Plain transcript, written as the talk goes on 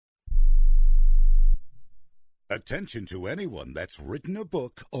Attention to anyone that's written a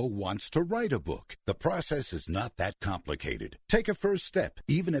book or wants to write a book. The process is not that complicated. Take a first step.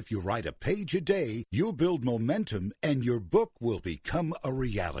 Even if you write a page a day, you'll build momentum and your book will become a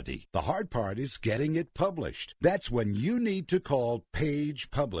reality. The hard part is getting it published. That's when you need to call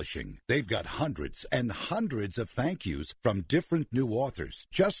Page Publishing. They've got hundreds and hundreds of thank yous from different new authors,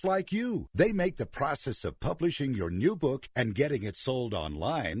 just like you. They make the process of publishing your new book and getting it sold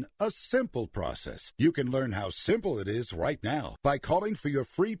online a simple process. You can learn how simple it is right now by calling for your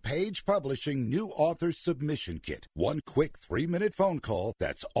free Page Publishing New Author Submission Kit. One quick 3-minute phone call,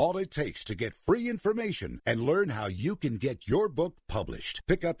 that's all it takes to get free information and learn how you can get your book published.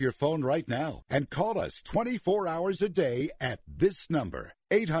 Pick up your phone right now and call us 24 hours a day at this number.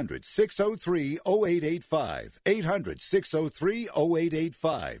 800-603-0885.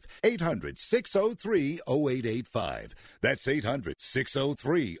 800-603-0885. 800-603-0885. That's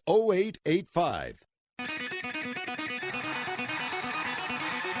 800-603-0885.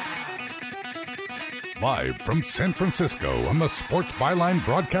 Live from San Francisco on the Sports Byline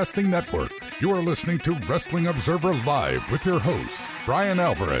Broadcasting Network, you are listening to Wrestling Observer Live with your hosts, Bryan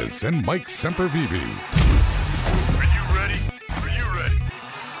Alvarez and Mike Sempervive. Are you ready? Are you ready?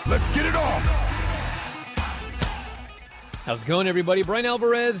 Let's get it on! How's it going, everybody? Bryan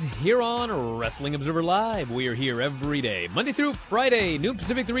Alvarez here on Wrestling Observer Live. We are here every day, Monday through Friday, noon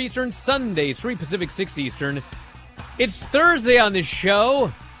Pacific, 3 Eastern, Sunday, 3 Pacific, 6 Eastern. It's Thursday on this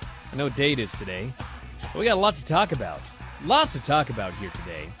show. I know what date it is today. But we got a lot to talk about. Lots to talk about here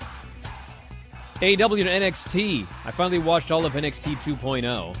today. AEW and NXT. I finally watched all of NXT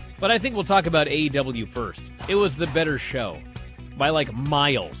 2.0. But I think we'll talk about AEW first. It was the better show. By like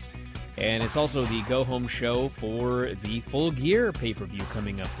miles. And it's also the go-home show for the Full Gear pay-per-view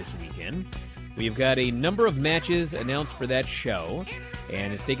coming up this weekend. We've got a number of matches announced for that show,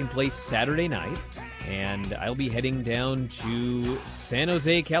 and it's taking place Saturday night. And I'll be heading down to San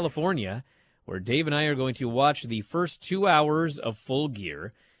Jose, California, where Dave and I are going to watch the first 2 hours of Full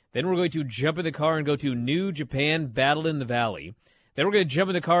Gear. Then we're going to jump in the car and go to New Japan Battle in the Valley. Then we're going to jump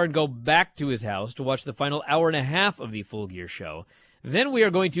in the car and go back to his house to watch the final hour and a half of the Full Gear show. Then we are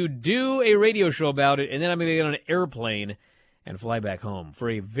going to do a radio show about it, and then I'm going to get on an airplane and fly back home for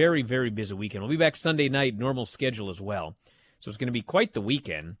a very, very busy weekend. We'll be back Sunday night, normal schedule as well. So it's going to be quite the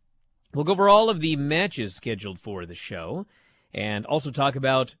weekend. We'll go over all of the matches scheduled for the show and also talk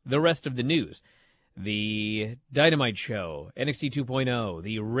about the rest of the news. The Dynamite show, NXT 2.0,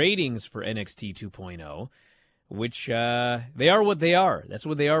 the ratings for NXT 2.0, which they are what they are. That's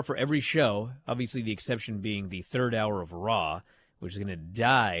what they are for every show. Obviously, the exception being the third hour of Raw, which is going to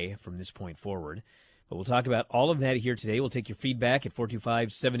die from this point forward. But we'll talk about all of that here today. We'll take your feedback at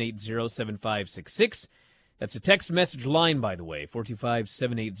 425-780-7566. That's a text message line, by the way,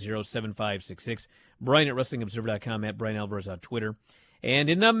 425-780-7566. Bryan at WrestlingObserver.com, at Bryan Alvarez on Twitter.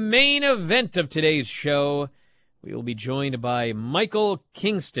 And in the main event of today's show, we will be joined by Michael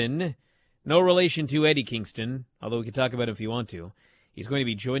Kingston. No relation to Eddie Kingston, although we can talk about it if you want to. He's going to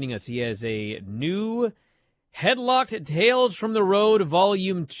be joining us. He has a new Headlocked Tales from the Road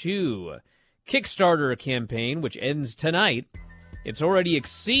Volume 2 Kickstarter campaign, which ends tonight. It's already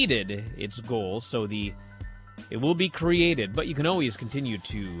exceeded its goal, so it will be created, but you can always continue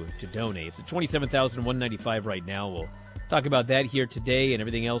to donate. It's at $27,195 right now. We'll talk about that here today and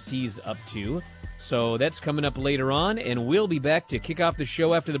everything else he's up to. So that's coming up later on, and we'll be back to kick off the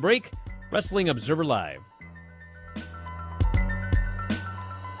show after the break. Wrestling Observer Live.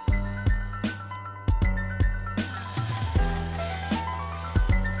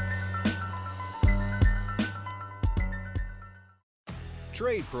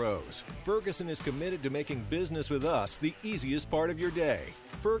 Trade Pros. Ferguson is committed to making business with us the easiest part of your day.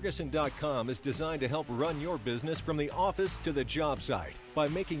 Ferguson.com is designed to help run your business from the office to the job site by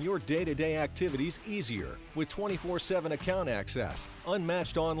making your day-to-day activities easier with 24/7 account access,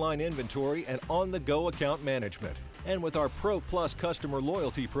 unmatched online inventory, and on-the-go account management. And with our Pro Plus customer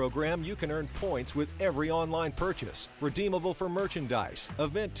loyalty program, you can earn points with every online purchase, redeemable for merchandise,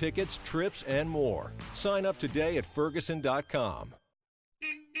 event tickets, trips, and more. Sign up today at Ferguson.com.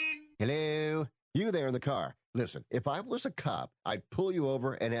 Hello? You there in the car. Listen, if I was a cop, I'd pull you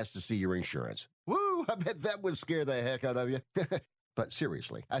over and ask to see your insurance. Woo, I bet that would scare the heck out of you. But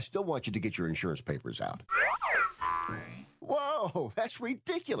seriously, I still want you to get your insurance papers out. Whoa, that's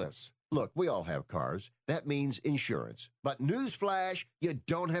ridiculous. Look, we all have cars. That means insurance. But newsflash, you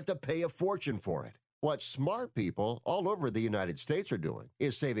don't have to pay a fortune for it. What smart people all over the United States are doing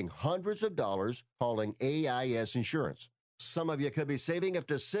is saving hundreds of dollars calling AIS Insurance. Some of you could be saving up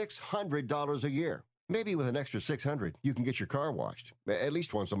to $600 a year. Maybe with an extra $600, you can get your car washed, at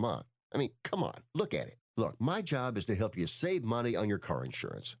least once a month. I mean, come on, look at it. Look, my job is to help you save money on your car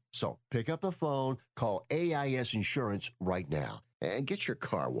insurance. So pick up the phone, call AIS Insurance right now, and get your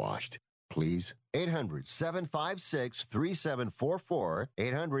car washed, please. 800-756-3744.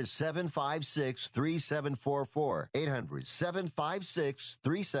 800-756-3744.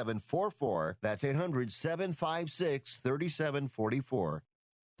 800-756-3744. That's 800-756-3744.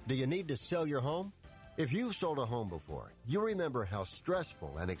 Do you need to sell your home? If you've sold a home before, you remember how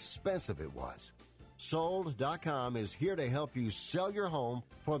stressful and expensive it was. Sold.com is here to help you sell your home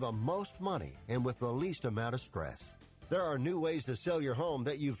for the most money and with the least amount of stress. There are new ways to sell your home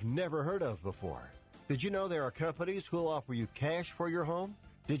that you've never heard of before. Did you know there are companies who'll offer you cash for your home?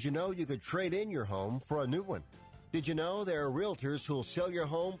 Did you know you could trade in your home for a new one? Did you know there are realtors who'll sell your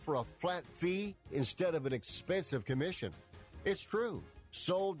home for a flat fee instead of an expensive commission? It's true.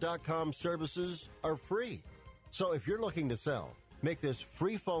 Sold.com services are free. So if you're looking to sell, make this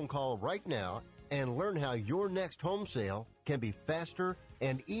free phone call right now and learn how your next home sale can be faster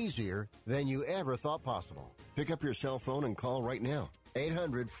and easier than you ever thought possible. Pick up your cell phone and call right now.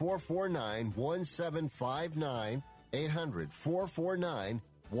 800-449-1759.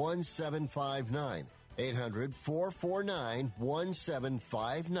 800-449-1759.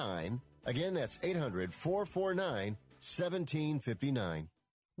 800-449-1759. Again, that's 800-449-1759.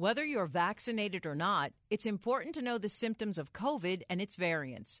 Whether you're vaccinated or not, it's important to know the symptoms of COVID and its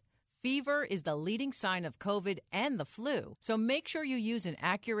variants. Fever is the leading sign of COVID and the flu, so make sure you use an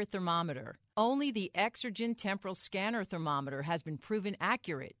accurate thermometer. Only the Exergen Temporal Scanner Thermometer has been proven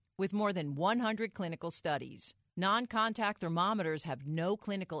accurate with more than 100 clinical studies. Non-contact thermometers have no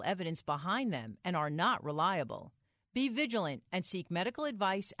clinical evidence behind them and are not reliable. Be vigilant and seek medical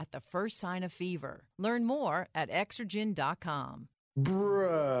advice at the first sign of fever. Learn more at Exergen.com.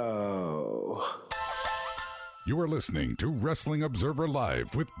 Bro. You are listening to Wrestling Observer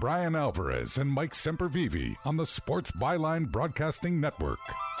Live with Bryan Alvarez and Mike Sempervive on the Sports Byline Broadcasting Network.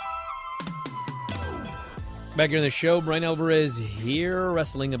 Back here in the show, Bryan Alvarez here,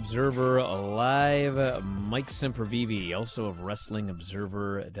 Wrestling Observer Live. Mike Sempervive, also of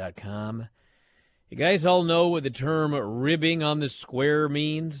WrestlingObserver.com. You guys all know what the term ribbing on the square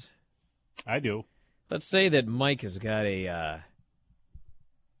means? I do. Let's say that Mike has got a...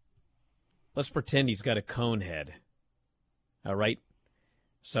 let's pretend he's got a cone head. All right?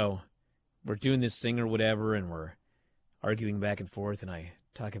 So we're doing this thing or whatever, and we're arguing back and forth, and I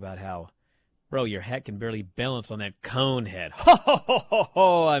talk about how, bro, your hat can barely balance on that cone head. Ho, ho, ho, ho,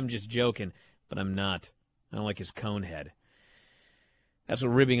 ho. I'm just joking, but I'm not. I don't like his cone head. That's what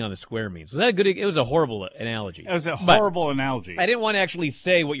ribbing on the square means. Was that a good? It was a horrible analogy. It was a horrible analogy. I didn't want to actually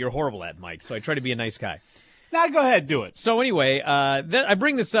say what you're horrible at, Mike, so I tried to be a nice guy. Now go ahead, do it. So anyway, I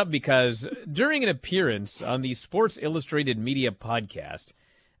bring this up because during an appearance on the Sports Illustrated Media podcast,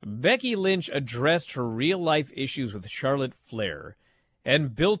 Becky Lynch addressed her real-life issues with Charlotte Flair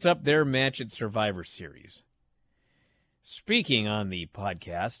and built up their match at Survivor Series. Speaking on the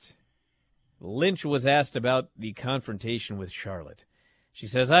podcast, Lynch was asked about the confrontation with Charlotte. She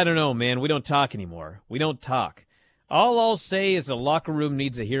says, I don't know, man. We don't talk anymore. We don't talk. All I'll say is the locker room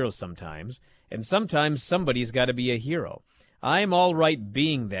needs a hero sometimes, and sometimes somebody's got to be a hero. I'm all right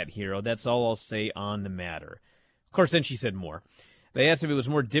being that hero. That's all I'll say on the matter. Of course, then she said more. They asked if it was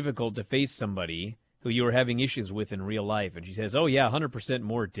more difficult to face somebody who you were having issues with in real life, and she says, oh, yeah, 100%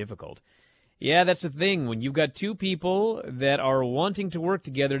 more difficult. Yeah, that's the thing. When you've got two people that are wanting to work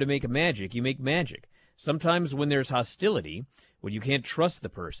together to make magic, you make magic. Sometimes when there's hostility, when you can't trust the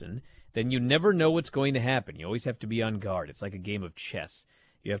person, then you never know what's going to happen. You always have to be on guard. It's like a game of chess.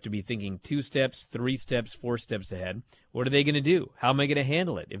 You have to be thinking 2 steps, 3 steps, 4 steps ahead. What are they going to do? How am I going to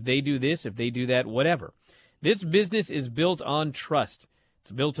handle it? If they do this, if they do that, whatever. This business is built on trust.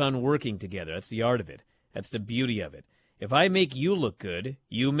 It's built on working together. That's the art of it. That's the beauty of it. If I make you look good,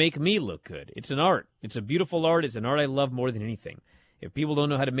 you make me look good. It's an art. It's a beautiful art. It's an art I love more than anything. If people don't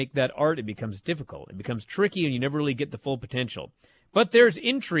know how to make that art, it becomes difficult. It becomes tricky, and you never really get the full potential. But there's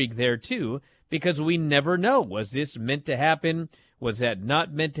intrigue there, too, because we never know. Was this meant to happen? Was that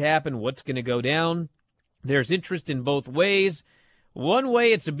not meant to happen? What's going to go down? There's interest in both ways. One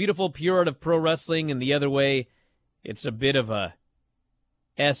way, it's a beautiful, pure art of pro wrestling, and the other way, it's a bit of a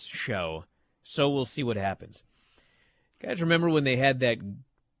S show. So we'll see what happens. Guys, remember when they had that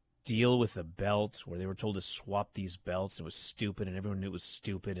deal with the belt where they were told to swap these belts? It was stupid, and everyone knew it was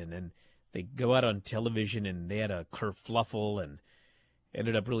stupid, and then they go out on television, and they had a kerfluffle, and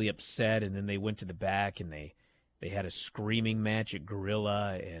ended up really upset, and then they went to the back, and they had a screaming match at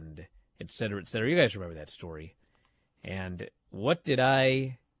Gorilla, and et cetera, et cetera. You guys remember that story. And what did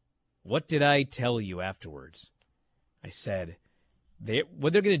I tell you afterwards? I said,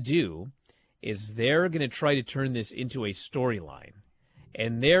 what they're going to do is they're going to try to turn this into a storyline,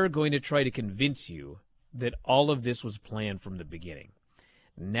 and they're going to try to convince you that all of this was planned from the beginning.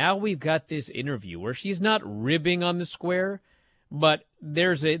 Now we've got this interview where she's not ribbing on the square, but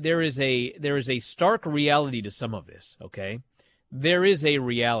there is a stark reality to some of this, okay? There is a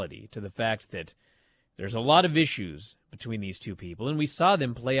reality to the fact that there's a lot of issues between these two people, and we saw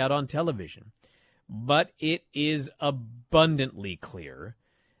them play out on television. But it is abundantly clear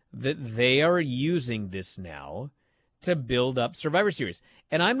that they are using this now to build up Survivor Series.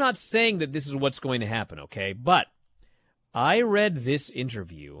 And I'm not saying that this is what's going to happen, okay? But I read this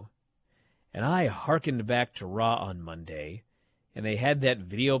interview, and I hearkened back to Raw on Monday, and they had that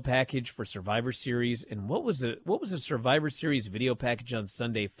video package for Survivor Series. And what was the Survivor Series video package on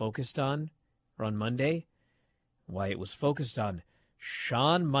Sunday focused on, or on Monday? Why, it was focused on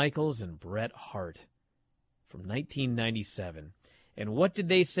Shawn Michaels and Bret Hart from 1997. And what did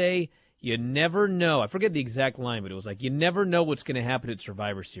they say? You never know. I forget the exact line, but it was like, you never know what's going to happen at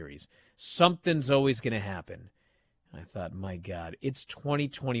Survivor Series. Something's always going to happen. And I thought, my God, it's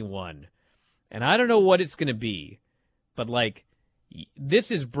 2021. And I don't know what it's going to be, but like,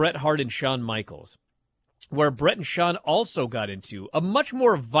 this is Bret Hart and Shawn Michaels, where Bret and Shawn also got into a much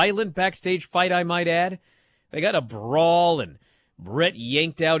more violent backstage fight, I might add. They got a brawl, and Bret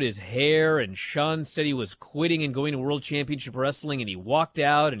yanked out his hair, and Shawn said he was quitting and going to World Championship Wrestling, and he walked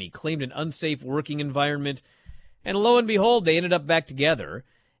out, and he claimed an unsafe working environment. And lo and behold, they ended up back together.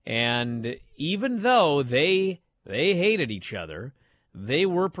 And even though they hated each other, they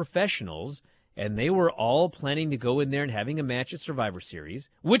were professionals, and they were all planning to go in there and having a match at Survivor Series,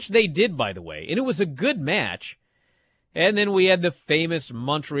 which they did, by the way, and it was a good match. And then we had the famous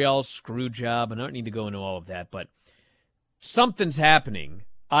Montreal screw job, and I don't need to go into all of that, but something's happening,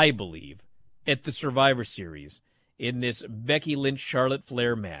 I believe, at the Survivor Series in this Becky Lynch-Charlotte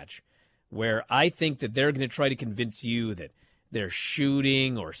Flair match, where I think that they're going to try to convince you that they're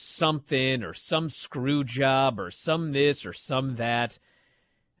shooting or something or some screw job or some this or some that.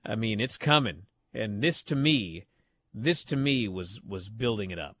 I mean, it's coming. And this to me was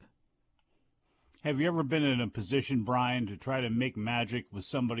building it up. Have you ever been in a position, Brian, to try to make magic with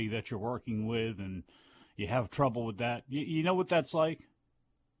somebody that you're working with and you have trouble with that? You know what that's like?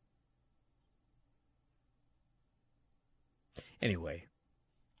 Anyway.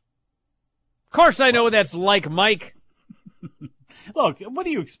 Of course I know what that's like, Mike. Look, what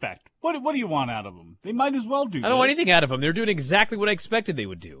do you expect? What do you want out of them? They might as well do I don't want anything out of them. They're doing exactly what I expected they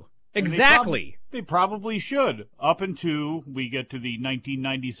would do. Exactly. They probably should, up until we get to the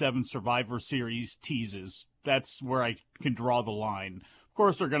 1997 Survivor Series teases. That's where I can draw the line. Of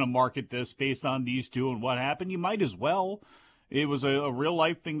course, they're going to market this based on these two and what happened. You might as well. It was a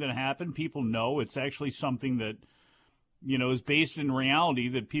real-life thing that happened. People know it's actually something that, you know, is based in reality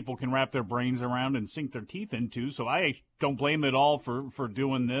that people can wrap their brains around and sink their teeth into. So I don't blame it at all for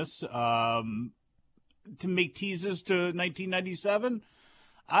doing this. To make teases to 1997,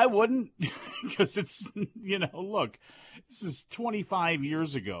 I wouldn't, because it's, you know, look, this is 25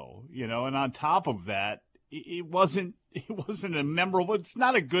 years ago, you know, and on top of that, it wasn't a memorable, it's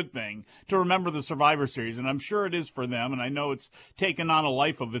not a good thing to remember the Survivor Series, and I'm sure it is for them, and I know it's taken on a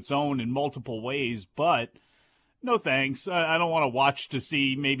life of its own in multiple ways, but no thanks. I don't want to watch to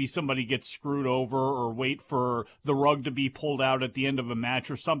see maybe somebody get screwed over or wait for the rug to be pulled out at the end of a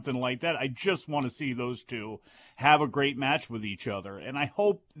match or something like that. I just want to see those two have a great match with each other. And I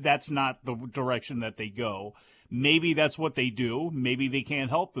hope that's not the direction that they go. Maybe that's what they do. Maybe they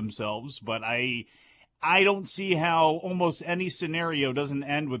can't help themselves. But I don't see how almost any scenario doesn't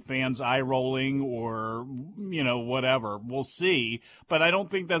end with fans eye-rolling or, you know, whatever. We'll see. But I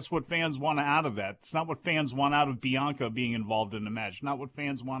don't think that's what fans want out of that. It's not what fans want out of Bianca being involved in the match. Not what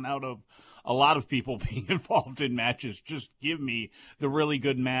fans want out of a lot of people being involved in matches. Just give me the really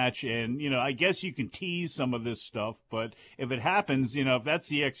good match. And, you know, I guess you can tease some of this stuff. But if it happens, you know, if that's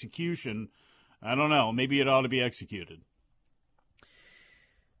the execution, I don't know. Maybe it ought to be executed.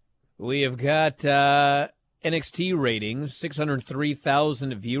 We have got NXT ratings,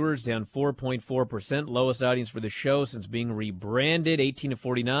 603,000 viewers, down 4.4%. Lowest audience for the show since being rebranded, 18 to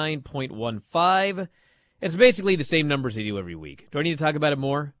 49.15. It's basically the same numbers they do every week. Do I need to talk about it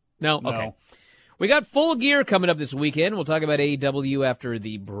more? No? Okay. We got Full Gear coming up this weekend. We'll talk about AEW after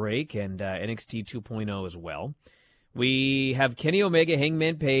the break and NXT 2.0 as well. We have Kenny Omega,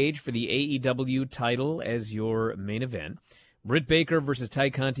 Hangman Page for the AEW title as your main event. Britt Baker versus Ty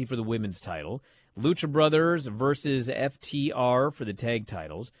Conti for the women's title. Lucha Brothers versus FTR for the tag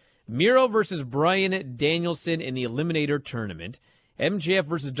titles. Miro versus Bryan Danielson in the Eliminator Tournament. MJF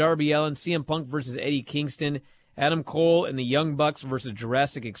versus Darby Allin. CM Punk versus Eddie Kingston. Adam Cole and the Young Bucks versus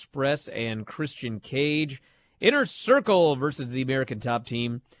Jurassic Express and Christian Cage. Inner Circle versus the American Top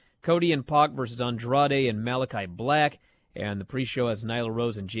Team. Cody and Pac versus Andrade and Malachi Black. And the pre-show has Nyla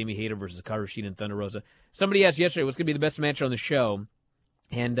Rose and Jamie Hayter versus Hikaru Shida and Thunder Rosa. Somebody asked yesterday what's going to be the best match on the show.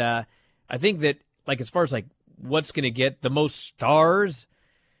 And I think that, as far as, what's going to get the most stars,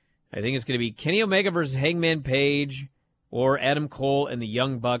 I think it's going to be Kenny Omega versus Hangman Page or Adam Cole and the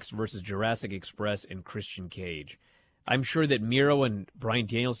Young Bucks versus Jurassic Express and Christian Cage. I'm sure that Miro and Bryan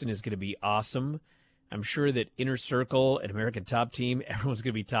Danielson is going to be awesome. I'm sure that Inner Circle and American Top Team, everyone's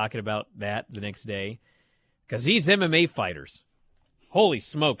going to be talking about that the next day. Because these MMA fighters, holy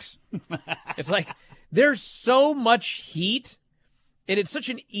smokes. It's there's so much heat, and it's such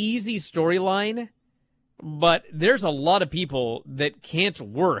an easy storyline, but there's a lot of people that can't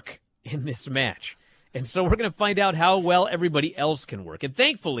work in this match. And so we're going to find out how well everybody else can work. And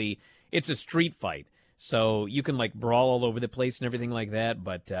thankfully, it's a street fight. So you can, brawl all over the place and everything like that.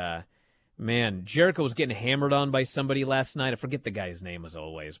 But, man, Jericho was getting hammered on by somebody last night. I forget the guy's name as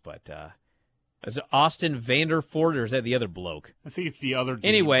always, but is it Austin Vanderford, or is that the other bloke? I think it's the other dude.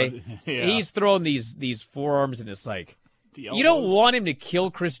 Anyway, yeah. He's throwing these forearms, and it's you don't want him to kill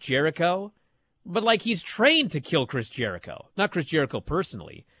Chris Jericho, but he's trained to kill Chris Jericho. Not Chris Jericho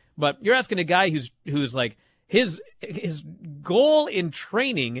personally, but you're asking a guy who's his goal in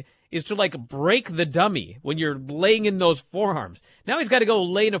training is to break the dummy when you're laying in those forearms. Now he's got to go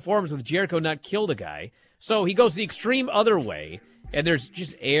lay in the forearms with Jericho, not kill the guy. So he goes the extreme other way, and there's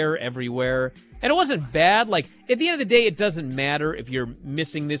just air everywhere. And it wasn't bad. At the end of the day, it doesn't matter if you're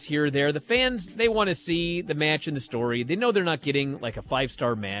missing this here or there. The fans, they want to see the match and the story. They know they're not getting a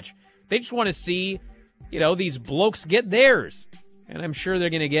 5-star match. They just want to see, these blokes get theirs. And I'm sure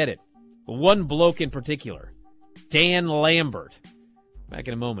they're going to get it. One bloke in particular, Dan Lambert. Back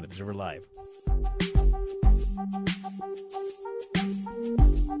in a moment, Observer Live.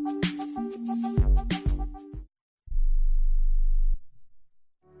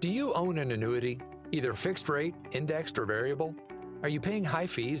 Do you own an annuity, either fixed rate, indexed, or variable? Are you paying high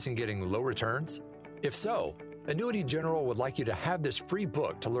fees and getting low returns? If so, Annuity General would like you to have this free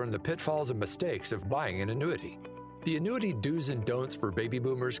book to learn the pitfalls and mistakes of buying an annuity. The Annuity Do's and Don'ts for Baby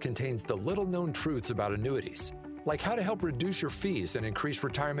Boomers contains the little-known truths about annuities, like how to help reduce your fees and increase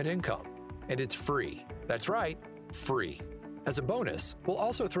retirement income. And it's free. That's right, free. As a bonus, we'll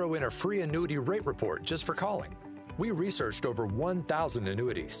also throw in a free annuity rate report just for calling. We researched over 1,000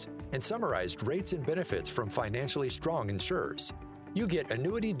 annuities and summarized rates and benefits from financially strong insurers. You get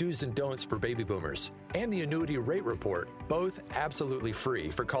Annuity Do's and Don'ts for Baby Boomers and the Annuity Rate Report, both absolutely free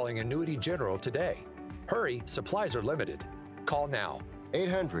for calling Annuity General today. Hurry, supplies are limited. Call now.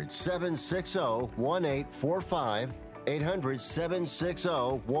 800-760-1845.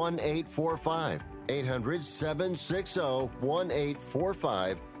 800-760-1845.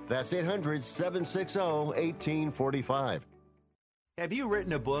 800-760-1845. That's 800-760-1845. Have you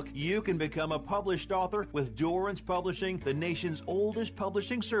written a book? You can become a published author with Dorrance Publishing, the nation's oldest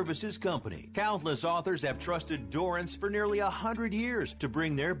publishing services company. Countless authors have trusted Dorrance for nearly 100 years to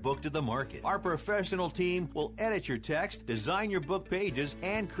bring their book to the market. Our professional team will edit your text, design your book pages,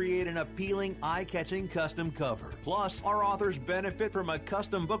 and create an appealing, eye-catching custom cover. Plus, our authors benefit from a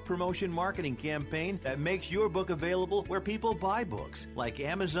custom book promotion marketing campaign that makes your book available where people buy books, like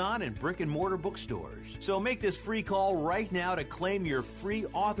Amazon and brick-and-mortar bookstores. So make this free call right now to claim your free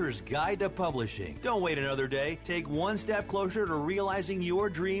author's guide to publishing. Don't wait another day. Take one step closer to realizing your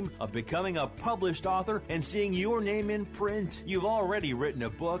dream of becoming a published author and seeing your name in print. You've already written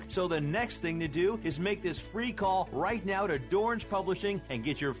a book, so the next thing to do is make this free call right now to Dorrance Publishing and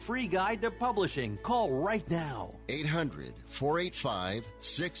get your free guide to publishing. Call right now.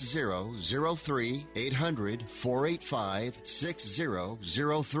 800-485-6003.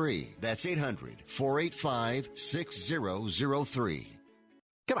 800-485-6003. That's 800-485-6003.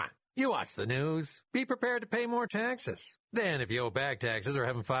 Come on, you watch the news. Be prepared to pay more taxes. Then if you owe back taxes or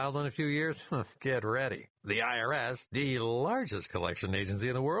haven't filed in a few years, get ready. The IRS, the largest collection agency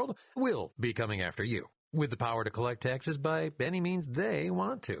in the world, will be coming after you with the power to collect taxes by any means they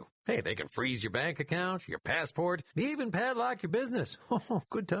want to. Hey, they can freeze your bank account, your passport, even padlock your business. Oh,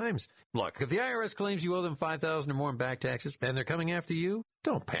 good times. Look, if the IRS claims you owe them $5,000 or more in back taxes and they're coming after you,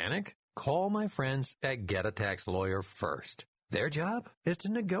 don't panic. Call my friends at Get a Tax Lawyer first. Their job is to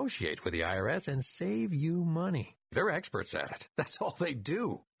negotiate with the IRS and save you money. They're experts at it. That's all they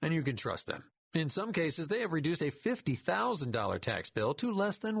do. And you can trust them. In some cases, they have reduced a $50,000 tax bill to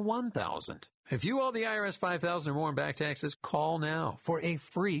less than $1,000. If you owe the IRS $5,000 or more in back taxes, call now for a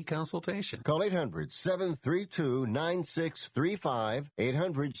free consultation. Call 800-732-9635.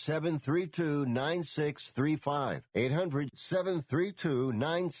 800-732-9635.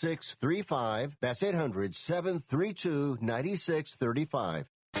 800-732-9635. That's 800-732-9635.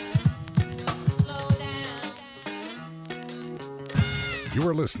 You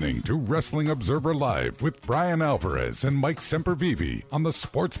are listening to Wrestling Observer Live with Bryan Alvarez and Mike Sempervive on the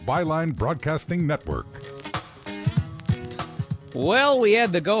Sports Byline Broadcasting Network. Well, we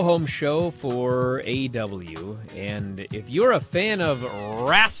had the go-home show for AEW, and if you're a fan of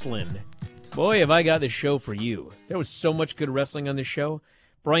wrestling, boy, have I got the show for you. There was so much good wrestling on this show.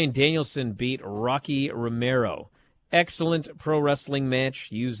 Bryan Danielson beat Rocky Romero. Excellent pro wrestling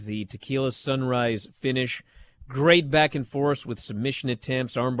match. Used the Tequila Sunrise finish. Great back and forth with submission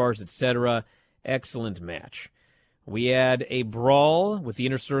attempts, armbars, etc. Excellent match. We had a brawl with the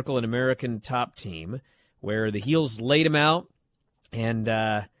Inner Circle and American Top Team where the heels laid him out, and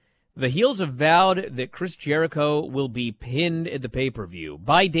the heels have vowed that Chris Jericho will be pinned at the pay-per-view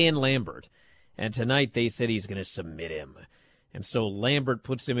by Dan Lambert. And tonight they said he's going to submit him. And so Lambert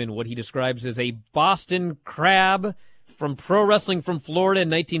puts him in what he describes as a Boston Crab from Pro Wrestling from Florida in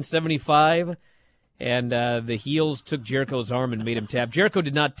 1975. And the heels took Jericho's arm and made him tap. Jericho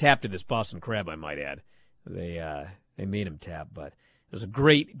did not tap to this Boston Crab, I might add. They made him tap, but it was a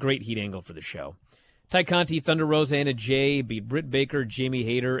great heat angle for the show. Ty Conti, Thunder Rosa, Anna Jay beat Britt Baker, Jamie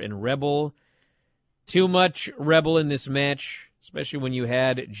Hayter, and Rebel. Too much Rebel in this match, especially when you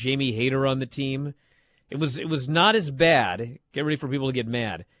had Jamie Hayter on the team. It was not as bad. Get ready for people to get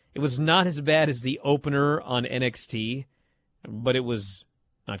mad. It was not as bad as the opener on NXT, but it was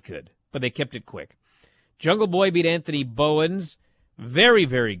not good. But they kept it quick. Jungle Boy beat Anthony Bowens. Very,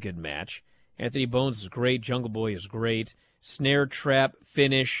 very good match. Anthony Bowens is great. Jungle Boy is great. Snare trap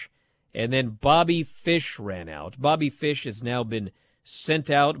finish. And then Bobby Fish ran out. Bobby Fish has now been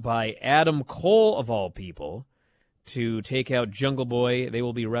sent out by Adam Cole, of all people, to take out Jungle Boy. They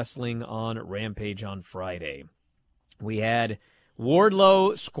will be wrestling on Rampage on Friday. We had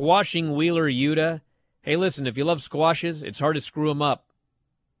Wardlow squashing Wheeler Yuta. Hey, listen, if you love squashes, it's hard to screw them up.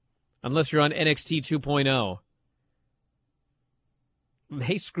 Unless you're on NXT 2.0.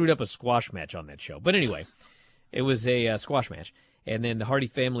 They screwed up a squash match on that show. But anyway, it was a squash match. And then the Hardy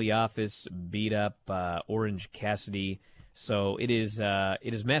Family Office beat up Orange Cassidy. So it is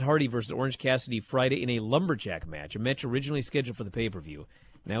Matt Hardy versus Orange Cassidy Friday in a lumberjack match, a match originally scheduled for the pay-per-view.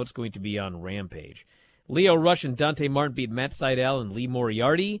 Now it's going to be on Rampage. Leo Rush and Dante Martin beat Matt Sydal and Lee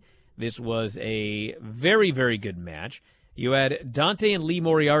Moriarty. This was a very, very good match. You had Dante and Lee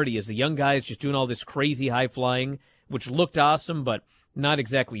Moriarty as the young guys just doing all this crazy high-flying, which looked awesome, but not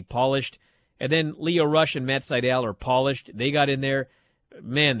exactly polished. And then Leo Rush and Matt Sydal are polished. They got in there.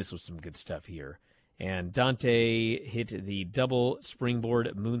 Man, this was some good stuff here. And Dante hit the double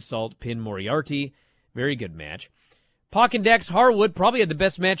springboard moonsault pin Moriarty. Very good match. Pac and Dax Harwood probably had the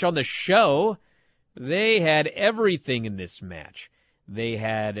best match on the show. They had everything in this match. They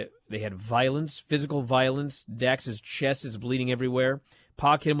had violence, physical violence. Dax's chest is bleeding everywhere.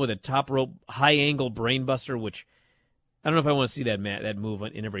 Pac hit him with a top rope high-angle brainbuster, which I don't know if I want to see that move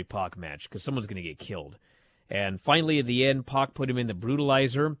in every Pac match because someone's going to get killed. And finally, at the end, Pac put him in the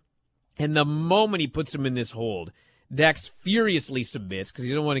brutalizer. And the moment he puts him in this hold, Dax furiously submits because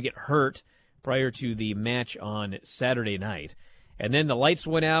he don't want to get hurt prior to the match on Saturday night. And then the lights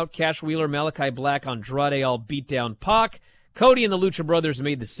went out. Cash Wheeler, Malachi Black, Andrade all beat down Pac. Cody and the Lucha Brothers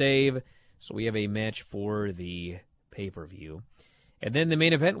made the save. So we have a match for the pay-per-view. And then the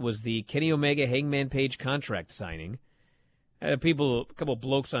main event was the Kenny Omega Hangman Page contract signing. A couple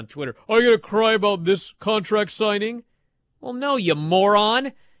blokes on Twitter, are you going to cry about this contract signing? Well, no, you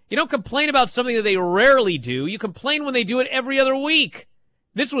moron. You don't complain about something that they rarely do. You complain when they do it every other week.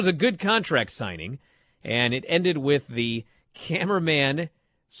 This was a good contract signing, and it ended with the cameraman.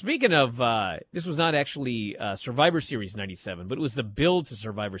 Speaking of, this was not actually Survivor Series 97, but it was the build to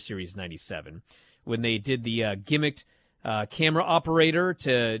Survivor Series 97 when they did the gimmicked camera operator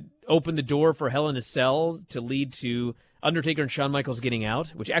to open the door for Hell in a Cell to lead to Undertaker and Shawn Michaels getting out,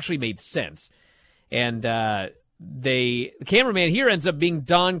 which actually made sense. And the cameraman here ends up being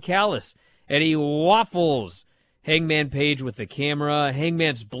Don Callis, and he waffles Hangman Page with the camera.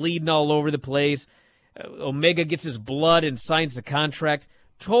 Hangman's bleeding all over the place. Omega gets his blood and signs the contract.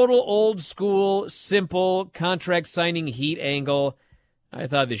 Total old school, simple contract signing heat angle. I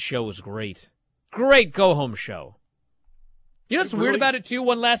thought this show was great. Great go-home show. You know what's weird about it, too?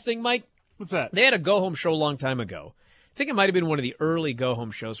 One last thing, Mike. What's that? They had a go-home show a long time ago. I think it might have been one of the early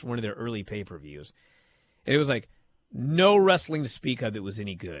go-home shows from one of their early pay-per-views. And it was like no wrestling to speak of that was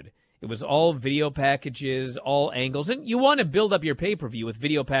any good. It was all video packages, all angles. And you want to build up your pay-per-view with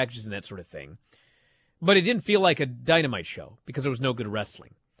video packages and that sort of thing. But it didn't feel like a Dynamite show because there was no good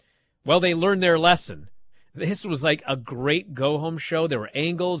wrestling. Well, they learned their lesson. This was like a great go-home show. There were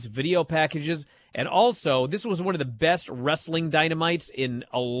angles, video packages, and also this was one of the best wrestling Dynamites in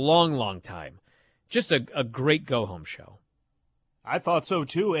a long, long time. Just a great go-home show. I thought so,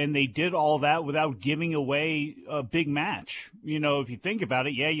 too, and they did all that without giving away a big match. You know, if you think about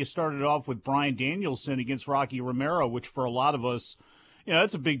it, yeah, you started off with Bryan Danielson against Rocky Romero, which for a lot of us, you know,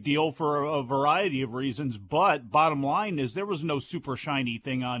 that's a big deal for a variety of reasons, but bottom line is there was no super shiny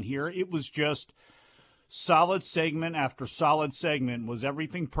thing on here. It was just solid segment after solid segment. Was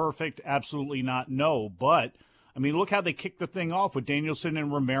everything perfect? Absolutely not, no, but I mean, look how they kicked the thing off with Danielson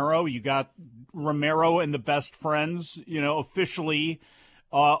and Romero. You got Romero and the Best Friends, you know, officially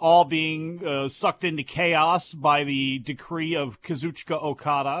all being sucked into chaos by the decree of Kazuchika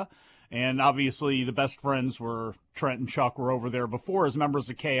Okada. And obviously the Best Friends were, Trent and Chuck were over there before as members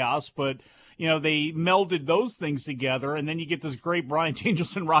of Chaos. But, you know, they melded those things together. And then you get this great Bryan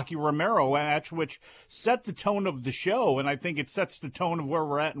Danielson-Rocky Romero match, which set the tone of the show. And I think it sets the tone of where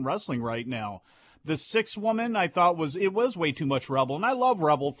we're at in wrestling right now. The sixth woman, I thought was way too much Rebel. And I love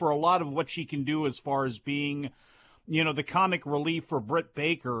Rebel for a lot of what she can do as far as being, you know, the comic relief for Britt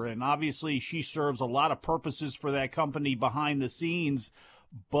Baker. And obviously she serves a lot of purposes for that company behind the scenes.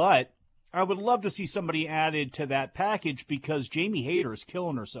 But I would love to see somebody added to that package because Jamie Hayter is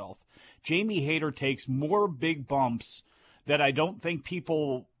killing herself. Jamie Hayter takes more big bumps that I don't think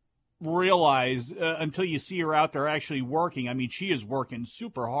people realize until you see her out there actually working. I mean, she is working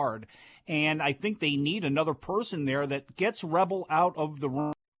super hard. And I think they need another person there that gets Rebel out of the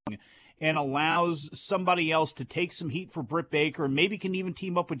ring and allows somebody else to take some heat for Britt Baker and maybe can even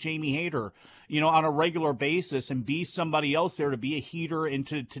team up with Jamie Hayter, you know, on a regular basis and be somebody else there to be a heater and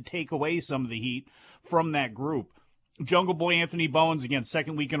to take away some of the heat from that group. Jungle Boy Anthony Bowens, again,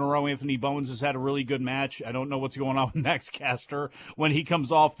 second week in a row, Anthony Bowens has had a really good match. I don't know what's going on with Nextcaster when he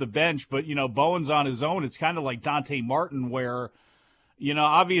comes off the bench, but, you know, Bowens on his own, it's kind of like Dante Martin where, you know,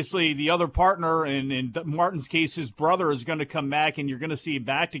 obviously the other partner, and in Martin's case, his brother is going to come back and you're going to see it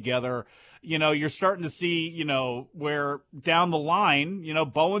back together. You know, you're starting to see, you know, where down the line, you know,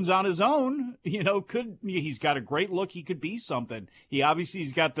 Bowens on his own, you know, he's got a great look. He could be something.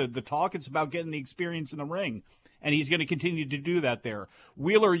 He's got the talk. It's about getting the experience in the ring. And he's going to continue to do that there.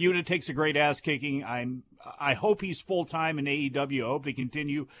 Wheeler Yuta takes a great ass kicking. I hope he's full-time in AEW. I hope they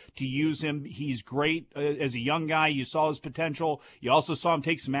continue to use him. He's great as a young guy. You saw his potential. You also saw him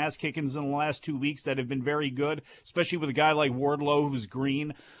take some ass kickings in the last 2 weeks that have been very good, especially with a guy like Wardlow who's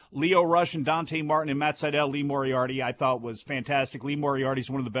green. Leo Rush and Dante Martin and Matt Sydal, Lee Moriarty, I thought was fantastic. Lee Moriarty's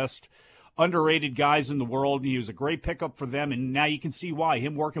one of the best underrated guys in the world. He was a great pickup for them, and now you can see why.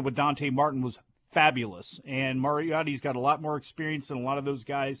 Him working with Dante Martin was fabulous, and Moriarty's got a lot more experience than a lot of those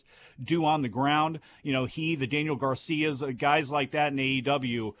guys do on the ground. You know, the Daniel Garcias, guys like that in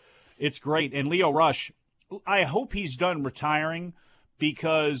AEW, it's great. And Leo Rush, I hope he's done retiring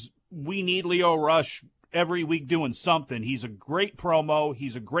because we need Leo Rush every week doing something. He's a great promo.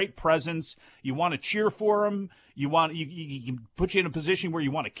 He's a great presence. You want to cheer for him. He can put you in a position where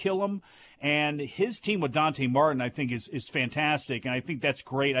you want to kill him. And his team with Dante Martin, I think, is fantastic. And I think that's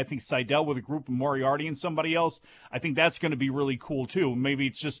great. I think Sydal with a group of Moriarty and somebody else, I think that's going to be really cool, too. Maybe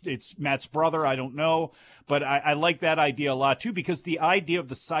it's Matt's brother. I don't know. But I like that idea a lot, too, because the idea of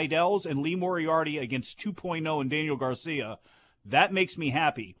the Sydals and Lee Moriarty against 2.0 and Daniel Garcia, that makes me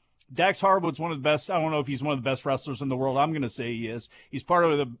happy. Dax Harwood's one of the best. I don't know if he's one of the best wrestlers in the world. I'm going to say he is. He's part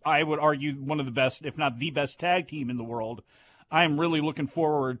of I would argue, one of the best, if not the best tag team in the world. I am really looking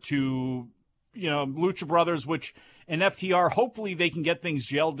forward to, you know, Lucha Brothers, which and FTR, hopefully they can get things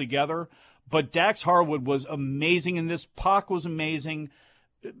gelled together. But Dax Harwood was amazing in this. Pac was amazing.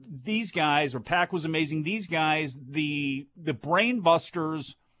 These guys, or Pac was amazing. These guys, the Brain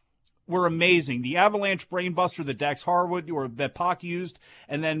Busters were amazing. The Avalanche Brainbuster that Dax Harwood or that Pac used,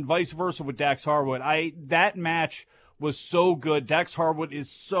 and then vice versa with Dax Harwood. That match was so good. Dax Harwood is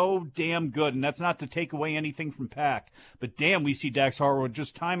so damn good, and that's not to take away anything from Pac. But damn, we see Dax Harwood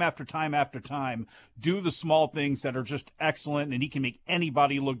just time after time after time do the small things that are just excellent, and he can make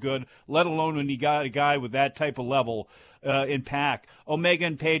anybody look good, let alone when you got a guy with that type of level in Pac. Omega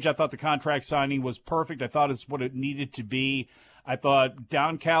and Page, I thought the contract signing was perfect. I thought it's what it needed to be. I thought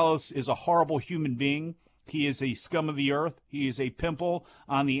Don Callis is a horrible human being. He is a scum of the earth. He is a pimple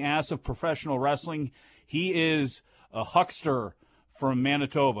on the ass of professional wrestling. He is a huckster from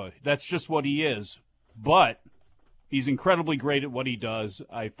Manitoba. That's just what he is. But He's incredibly great at what he does.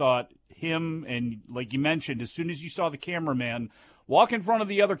 I thought him, and like you mentioned, as soon as you saw the cameraman walk in front of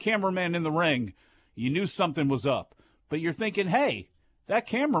the other cameraman in the ring, you knew something was up. But you're thinking, hey, that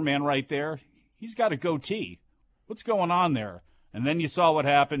cameraman right there, he's got a goatee. What's going on there? And then you saw what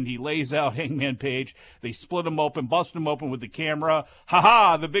happened. He lays out Hangman Page. They split him open, bust him open with the camera.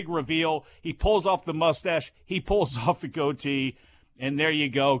 Ha-ha, the big reveal. He pulls off the mustache. He pulls off the goatee. And there you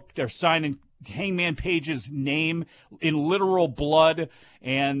go. They're signing Hangman Page's name in literal blood.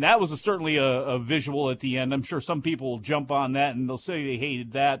 And that was certainly a visual at the end. I'm sure some people will jump on that and they'll say they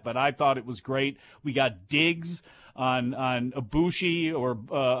hated that, but I thought it was great. We got digs on Ibushi or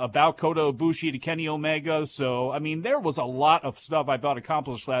about Kota Ibushi to Kenny Omega. So, I mean, there was a lot of stuff I thought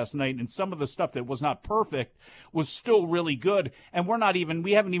accomplished last night, and some of the stuff that was not perfect was still really good. And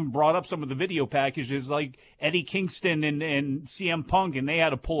we haven't even brought up some of the video packages like Eddie Kingston and CM Punk, and they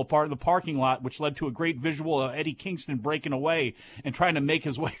had to pull apart the parking lot, which led to a great visual of Eddie Kingston breaking away and trying to make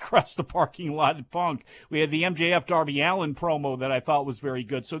his way across the parking lot at Punk. We had the MJF Darby Allin promo that I thought was very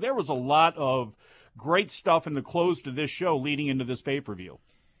good. So there was a lot of great stuff in the close to this show leading into this pay-per-view.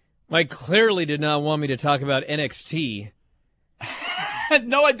 Mike clearly did not want me to talk about NXT.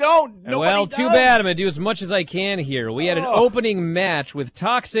 No, I don't. Well, too bad. I'm going to do as much as I can here. We had an opening match with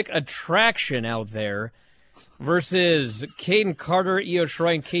Toxic Attraction out there versus Caden Carter, Io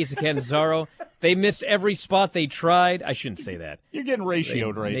Shirai, and Keisuke Kanzaro. They missed every spot they tried. I shouldn't say that. You're getting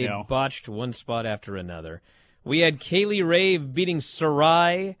ratioed now. They botched one spot after another. We had Kaylee Rave beating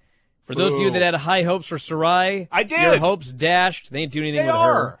Sarai. For those of you that had high hopes for Sarai, I did. Your hopes dashed. They didn't do anything with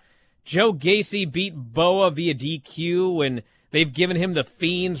her. Joe Gacy beat Boa via DQ when they've given him the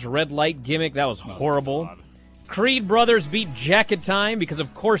Fiend's red light gimmick. That was horrible. Creed Brothers beat Jacket Time because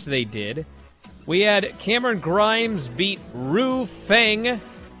of course they did. We had Cameron Grimes beat Ru Feng.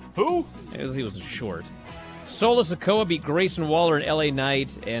 Who? He was short. Solo Sikoa beat Grayson Waller and LA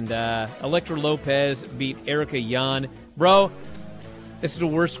Knight, and Elektra Lopez beat Erica Yan. Bro, this is the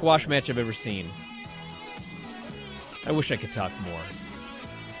worst squash match I've ever seen. I wish I could talk more.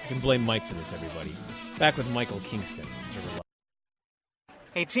 I can blame Mike for this, everybody. Back with Michael Kingston.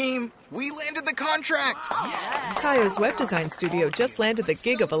 Hey, team, we landed the contract! Kaya's web design studio just landed the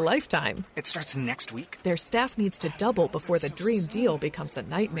gig of a lifetime. It starts next week. Their staff needs to double before the dream deal becomes a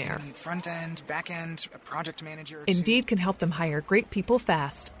nightmare. We need front end, back end, a project manager. Indeed can help them hire great people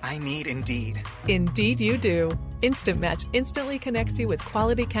fast. I need Indeed. Indeed you do. Instant Match instantly connects you with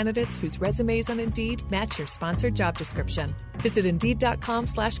quality candidates whose resumes on Indeed match your sponsored job description. Visit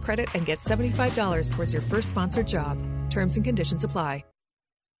Indeed.com/credit and get $75 towards your first sponsored job. Terms and conditions apply.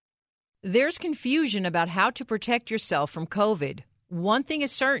 There's confusion about how to protect yourself from COVID. One thing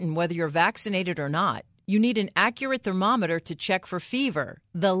is certain, whether you're vaccinated or not, you need an accurate thermometer to check for fever,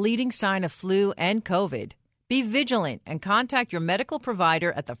 the leading sign of flu and COVID. Be vigilant and contact your medical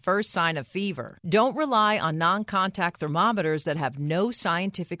provider at the first sign of fever. Don't rely on non-contact thermometers that have no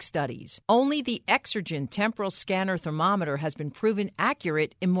scientific studies. Only the Exergen temporal scanner thermometer has been proven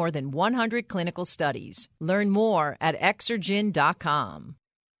accurate in more than 100 clinical studies. Learn more at Exergen.com.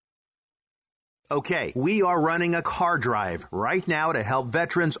 Okay, we are running a car drive right now to help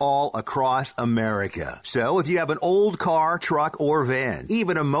veterans all across America. So if you have an old car, truck, or van,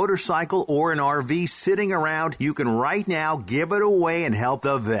 even a motorcycle or an RV sitting around, you can right now give it away and help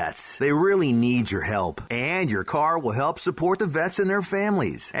the vets. They really need your help. And your car will help support the vets and their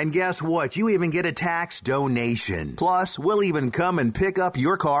families. And guess what? You even get a tax donation. Plus, we'll even come and pick up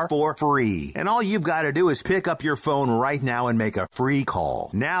your car for free. And all you've got to do is pick up your phone right now and make a free call.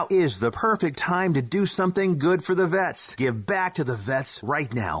 Now is the perfect time to do something good for the vets. Give back to the vets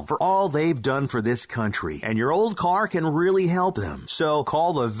right now for all they've done for this country. And your old car can really help them. So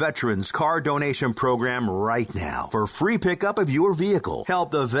call the Veterans Car Donation Program right now for free pickup of your vehicle.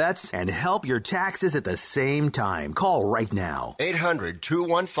 Help the vets and help your taxes at the same time. Call right now.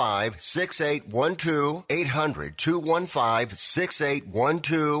 800-215-6812.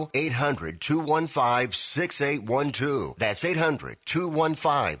 800-215-6812. 800-215-6812. That's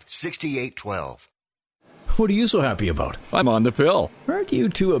 800-215-6812. What are you so happy about? I'm on the pill. Aren't you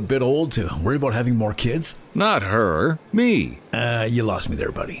two a bit old to worry about having more kids? Not her, me. You lost me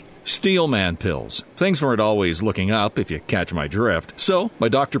there, buddy. Steelman pills. Things weren't always looking up, if you catch my drift. So, my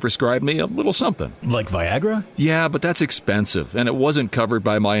doctor prescribed me a little something. Like Viagra? Yeah, but that's expensive, and it wasn't covered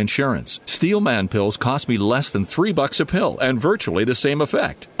by my insurance. Steelman pills cost me less than $3 a pill, and virtually the same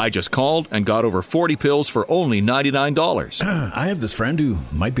effect. I just called and got over 40 pills for only $99. I have this friend who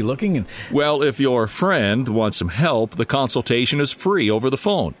might be looking and... Well, if your friend wants some help, the consultation is free over the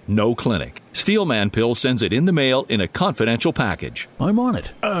phone. No clinic. Steelman Pill sends it in the mail in a confidential package. I'm on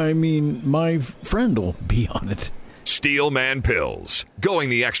it. I mean, my friend will be on it. Steelman Pills, going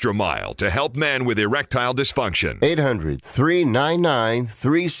the extra mile to help men with erectile dysfunction.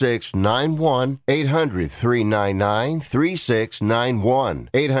 800-399-3691. 800-399-3691.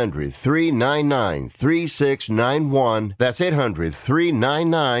 800-399-3691. That's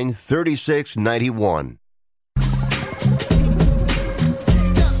 800-399-3691.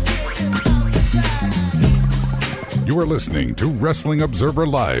 You are listening to Wrestling Observer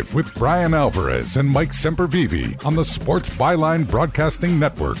Live with Bryan Alvarez and Mike Sempervive on the Sports Byline Broadcasting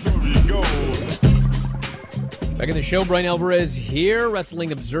Network. Back in the show, Bryan Alvarez here,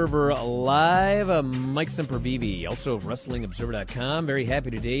 Wrestling Observer Live. Mike Sempervive, also of WrestlingObserver.com. Very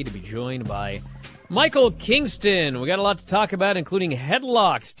happy today to be joined by Michael Kingston. We got a lot to talk about, including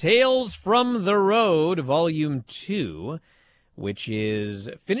Headlocked, Tales from the Road, Volume 2, which is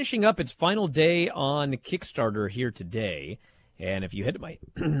finishing up its final day on Kickstarter here today. And if you head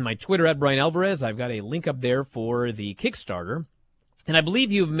to my Twitter at Bryan Alvarez, I've got a link up there for the Kickstarter. And I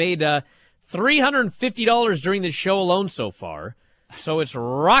believe you've made $350 during this show alone so far. So it's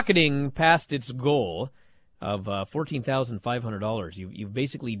rocketing past its goal of $14,500. You've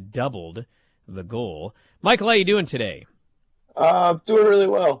basically doubled the goal. Michael, how you doing today? Doing really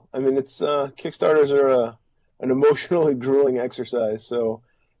well. I mean, it's Kickstarters are an emotionally grueling exercise. So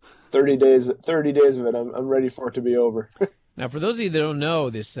 30 days of it, I'm ready for it to be over. Now, for those of you that don't know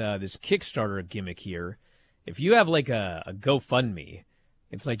this Kickstarter gimmick here, if you have like a GoFundMe,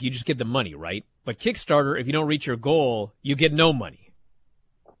 it's like you just get the money, right? But Kickstarter, if you don't reach your goal, you get no money.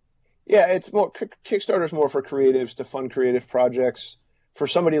 Yeah, it's more Kickstarter's more for creatives to fund creative projects. For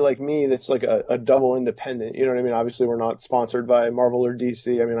somebody like me, that's like a double independent. You know what I mean? Obviously, we're not sponsored by Marvel or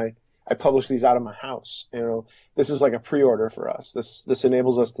DC. I mean, I publish these out of my house. You know, this is like a pre-order for us. This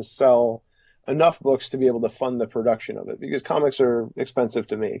enables us to sell enough books to be able to fund the production of it, because comics are expensive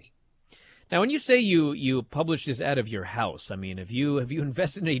to make. Now, when you say you publish this out of your house, I mean, have you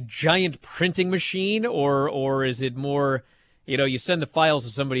invested in a giant printing machine, or is it more, you send the files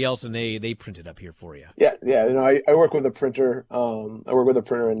to somebody else and they print it up here for you? Yeah. You know, I work with a printer. I work with a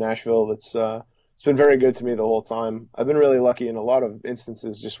printer in Nashville that's it's been very good to me the whole time. I've been really lucky in a lot of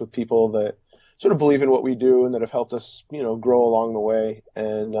instances, just with people that sort of believe in what we do and that have helped us, grow along the way.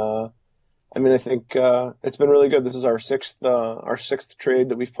 And I mean, I think it's been really good. This is our sixth trade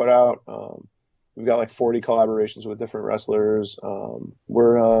that we've put out. We've got like 40 collaborations with different wrestlers.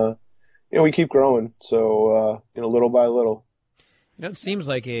 We keep growing. So, little by little. It seems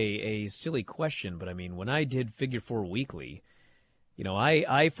like a silly question, but I mean, when I did Figure 4 Weekly,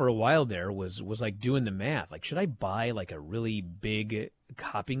 I for a while there was like doing the math. Like, should I buy like a really big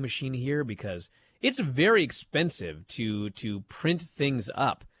copying machine here? Because it's very expensive to print things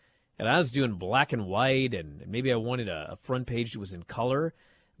up. And I was doing black and white, and maybe I wanted a front page that was in color.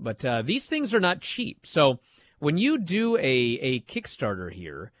 But these things are not cheap. So when you do a Kickstarter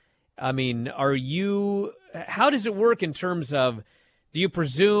here, I mean, how does it work in terms of, do you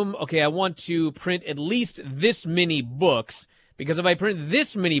presume, okay, I want to print at least this many books, because if I print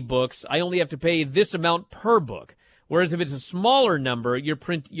this many books, I only have to pay this amount per book. Whereas if it's a smaller number, your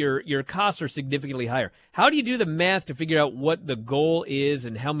costs are significantly higher. How do you do the math to figure out what the goal is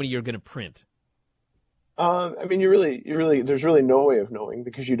and how many you're going to print? I mean, there's really no way of knowing,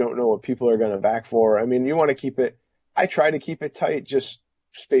 because you don't know what people are going to back for. I mean, you want to keep it. I try to keep it tight, just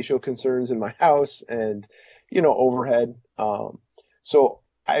spatial concerns in my house and, overhead. So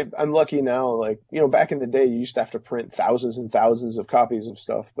I'm lucky now. Like, back in the day, you used to have to print thousands and thousands of copies of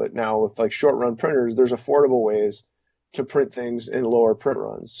stuff, but now with like short run printers, there's affordable ways to print things in lower print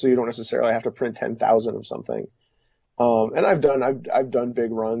runs, so you don't necessarily have to print 10,000 of something. And I've done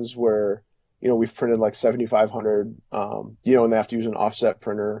big runs where we've printed like 7,500. And they have to use an offset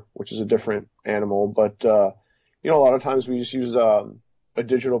printer, which is a different animal. But a lot of times we just use a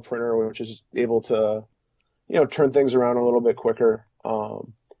digital printer, which is able to turn things around a little bit quicker.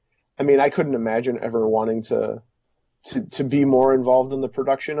 I mean, I couldn't imagine ever wanting to be more involved in the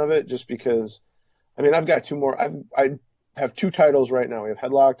production of it, just because. I mean, I've got two more. I have two titles right now. We have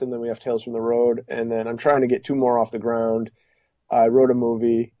Headlocked, and then we have Tales from the Road. And then I'm trying to get two more off the ground. I wrote a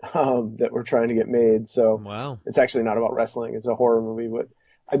movie that we're trying to get made. So wow. It's actually not about wrestling. It's a horror movie. But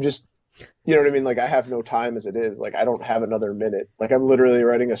I'm just, you know what I mean? Like, I have no time as it is. Like, I don't have another minute. Like, I'm literally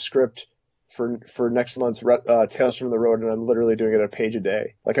writing a script for next month's Tales from the Road, and I'm literally doing it a page a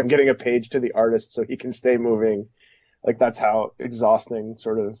day. Like, I'm getting a page to the artist so he can stay moving. Like, that's how exhausting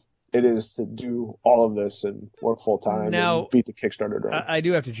sort of it is to do all of this and work full time and beat the Kickstarter drum. I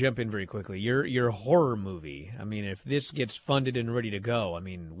do have to jump in very quickly. Your horror movie, I mean, if this gets funded and ready to go, I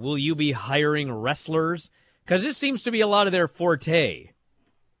mean, will you be hiring wrestlers? Because this seems to be a lot of their forte.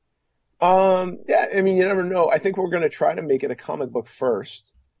 Yeah, I mean, you never know. I think we're going to try to make it a comic book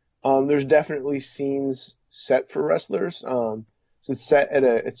first. There's definitely scenes set for wrestlers. So it's set at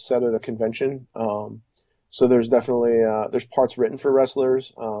a convention. So there's definitely there's parts written for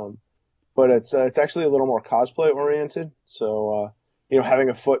wrestlers. But it's actually a little more cosplay oriented. So having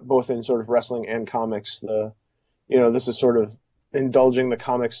a foot both in sort of wrestling and comics, this is sort of indulging the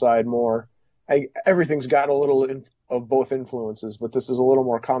comic side more. Everything's got a little of both influences, but this is a little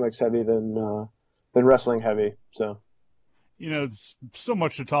more comics heavy than wrestling heavy. So, it's so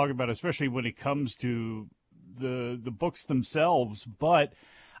much to talk about, especially when it comes to the books themselves. But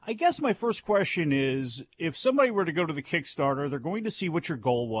I guess my first question is, if somebody were to go to the Kickstarter, they're going to see what your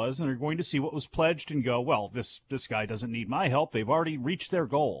goal was, and they're going to see what was pledged and go, well, this guy doesn't need my help. They've already reached their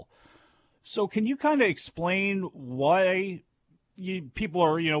goal. So can you kind of explain why people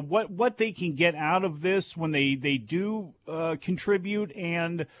are, what they can get out of this when they do contribute,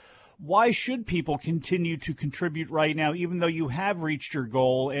 and why should people continue to contribute right now, even though you have reached your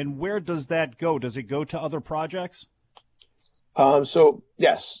goal, and where does that go? Does it go to other projects? So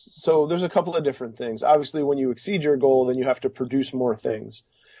yes, so there's a couple of different things. Obviously, when you exceed your goal, then you have to produce more things.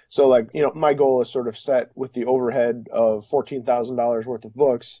 So my goal is sort of set with the overhead of $14,000 worth of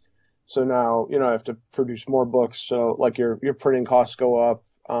books. So now, I have to produce more books. So your printing costs go up.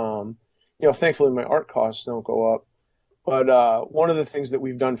 Thankfully my art costs don't go up. But one of the things that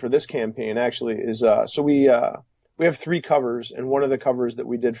we've done for this campaign actually is we have 3 covers, and one of the covers that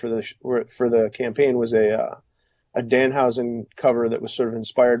we did for the campaign was a Danhausen cover that was sort of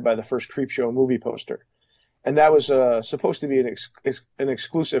inspired by the first Creepshow movie poster, and that was supposed to be an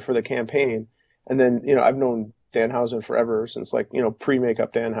exclusive for the campaign. And then I've known Danhausen forever, since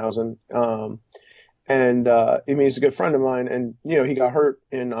pre-makeup Danhausen, and he's a good friend of mine, and he got hurt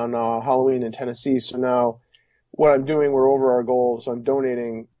on Halloween in Tennessee. So now what I'm doing, we're over our goal, so I'm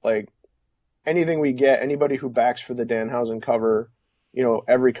donating anything we get, anybody who backs for the Danhausen cover.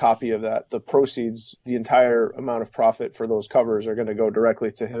 Every copy of that, the proceeds, the entire amount of profit for those covers are going to go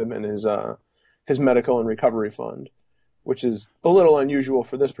directly to him and his medical and recovery fund, which is a little unusual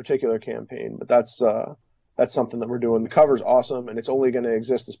for this particular campaign, but that's something that we're doing. The cover's awesome, and it's only going to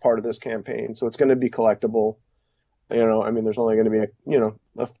exist as part of this campaign, so it's going to be collectible. There's only going to be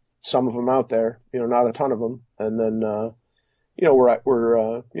some of them out there, not a ton of them, and then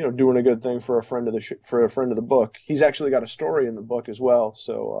we're doing a good thing for a friend of the book. He's actually got a story in the book as well,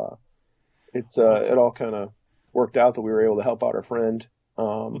 so it all kind of worked out that we were able to help out our friend,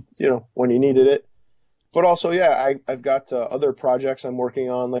 when he needed it. But also, I've got other projects I'm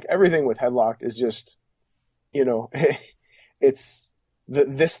working on. Everything with Headlocked is just, it's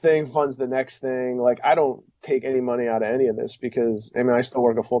this thing funds the next thing. I don't take any money out of any of this because I still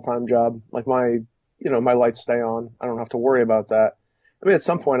work a full-time job. My lights stay on. I don't have to worry about that. At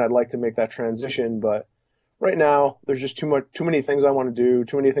some point I'd like to make that transition, but right now there's just too many things I want to do,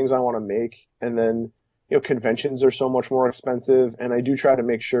 too many things I want to make. And then, conventions are so much more expensive. And I do try to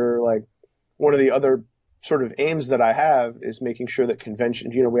make sure, one of the other sort of aims that I have is making sure that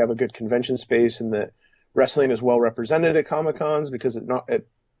convention, we have a good convention space, and that wrestling is well represented at Comic-Cons, because it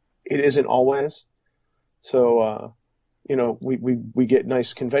isn't always. So, we get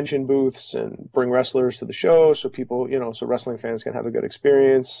nice convention booths and bring wrestlers to the show, so people, so wrestling fans can have a good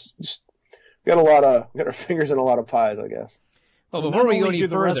experience. Just we got our fingers in a lot of pies, I guess. Well, before we go any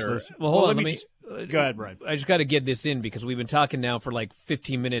further, hold on, go ahead, Brian. I just got to get this in because we've been talking now for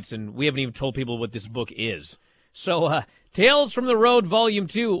 15 minutes, and we haven't even told people what this book is. So, Tales from the Road, Volume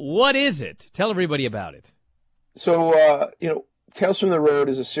 2, what is it? Tell everybody about it. So, Tales from the Road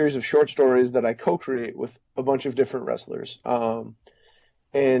is a series of short stories that I co-create with a bunch of different wrestlers.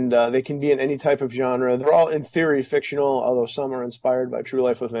 And they can be in any type of genre. They're all, in theory, fictional, although some are inspired by true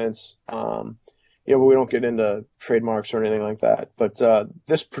life events. But we don't get into trademarks or anything like that. But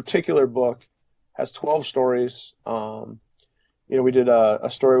this particular book has 12 stories. We did a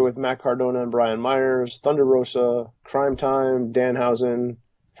story with Matt Cardona and Brian Myers, Thunder Rosa, Crime Time, Danhausen,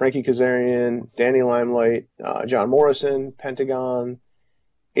 Frankie Kazarian, Danny Limelight, John Morrison, Pentagon,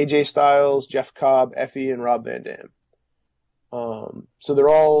 AJ Styles, Jeff Cobb, Effie, and Rob Van Dam. So they're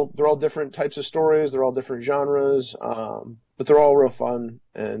all different types of stories. They're all different genres, but they're all real fun.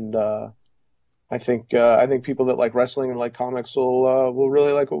 And I think people that like wrestling and like comics will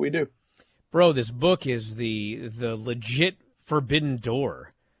really like what we do. Bro, this book is the legit forbidden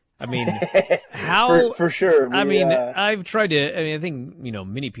door. How for sure. I've tried to. I think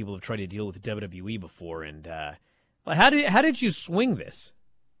many people have tried to deal with WWE before, and how did you swing this?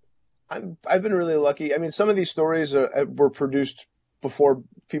 I've been really lucky. Some of these stories were produced before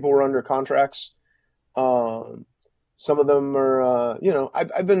people were under contracts. Some of them are,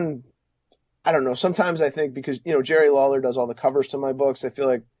 I've been I don't know. Sometimes I think because, Jerry Lawler does all the covers to my books, I feel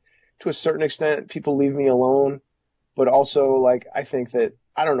like to a certain extent people leave me alone. But also, like, I think that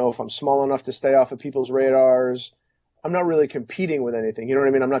I don't know if I'm small enough to stay off of people's radars. I'm not really competing with anything. You know what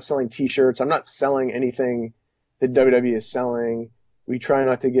I mean? I'm not selling T-shirts. I'm not selling anything that WWE is selling. We try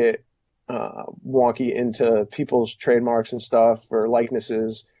not to get wonky into people's trademarks and stuff or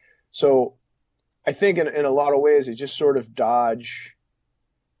likenesses. So I think in a lot of ways, it just sort of dodge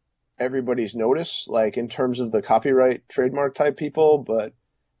everybody's notice, like in terms of the copyright trademark type people. But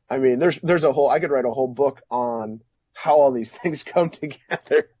I mean, there's I could write a whole book on how all these things come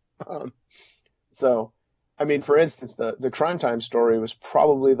together. So, I mean, for instance, the Crime Time story was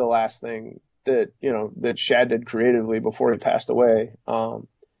probably the last thing that, that Shad did creatively before he passed away.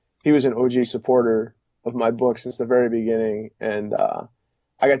 He was an OG supporter of my book since the very beginning. And,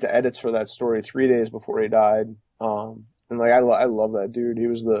 I got the edits for that story 3 days before he died. And like, I love that dude. He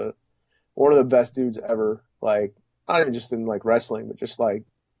was one of the best dudes ever. Like, not even just in like wrestling, but just like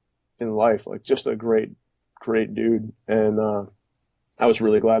in life, like just a great dude. And, I was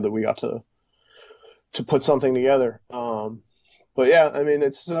really glad that we got to put something together. But yeah, I mean,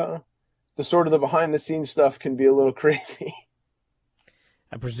 it's, the sort of the behind the scenes stuff can be a little crazy.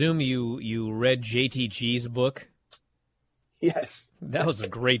 I presume you read JTG's book? Yes. That was a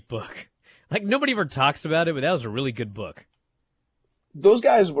great book. Like, nobody ever talks about it, but that was a really good book. Those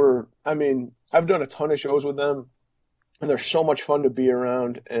guys were, I mean, I've done a ton of shows with them, and they're so much fun to be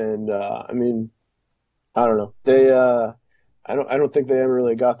around. And, I mean, I don't know. They, I don't think they ever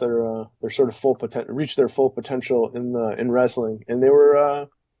really got their sort of full potential, reached their full potential in wrestling. And they were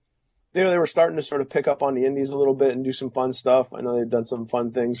starting to sort of pick up on the indies a little bit and do some fun stuff. I know they've done some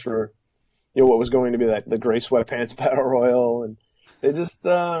fun things for, what was going to be the Gray Sweatpants Battle Royal, and they just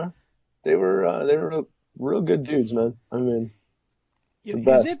they were real good dudes, man. I mean, the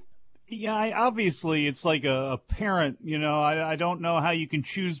best. Yeah, obviously it's like a parent, I don't know how you can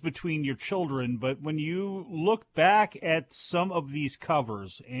choose between your children, but when you look back at some of these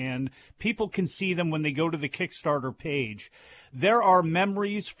covers, and people can see them when they go to the Kickstarter page, there are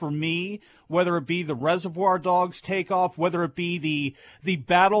memories for me, whether it be the Reservoir Dogs takeoff, whether it be the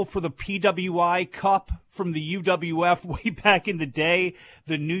battle for the PWI Cup from the UWF way back in the day,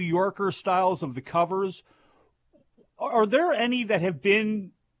 the New Yorker styles of the covers. Are there any that have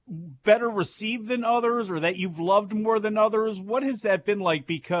been better received than others, or that you've loved more than others? What has that been like?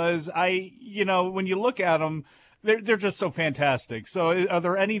 Because when you look at them, they're just so fantastic. So are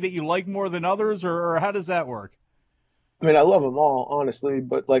there any that you like more than others, or how does that work? I mean, I love them all, honestly,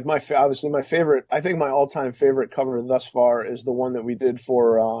 but like obviously my favorite, I think my all-time favorite cover thus far is the one that we did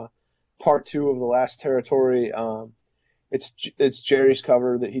for part 2 of The Last Territory. It's Jerry's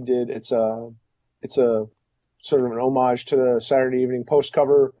cover that he did. It's a sort of an homage to the Saturday Evening Post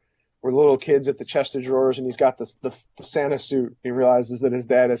cover, where little kid's at the chest of drawers and he's got the Santa suit. He realizes that his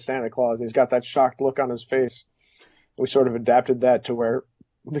dad is Santa Claus. And he's got that shocked look on his face. We sort of adapted that to where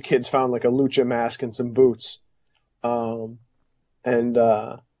the kids found like a lucha mask and some boots. It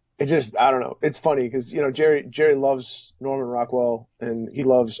just, I don't know. It's funny because, Jerry loves Norman Rockwell and he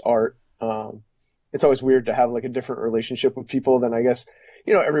loves art. It's always weird to have like a different relationship with people than, I guess,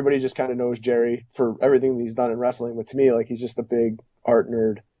 everybody just kind of knows Jerry for everything that he's done in wrestling. But to me, like, he's just a big art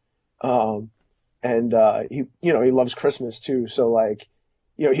nerd. He loves Christmas too. So like,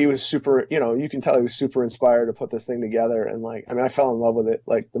 he was super, you can tell he was super inspired to put this thing together. And like, I mean, I fell in love with it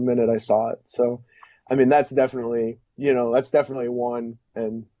like the minute I saw it. So, I mean, that's definitely one.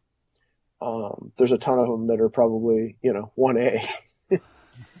 And, there's a ton of them that are probably, 1A.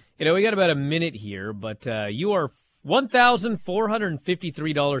 We got about a minute here, but, you are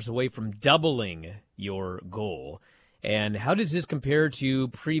 $1,453 away from doubling your goal. And how does this compare to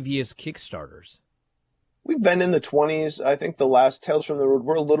previous Kickstarters? We've been in the 20s. I think the last Tales from the Road,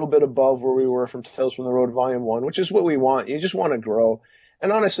 we're a little bit above where we were from Tales from the Road Volume 1, which is what we want. You just want to grow.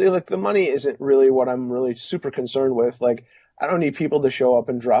 And honestly, like, the money isn't really what I'm really super concerned with. Like, I don't need people to show up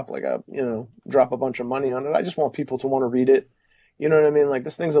and drop a bunch of money on it. I just want people to want to read it. You know what I mean? Like,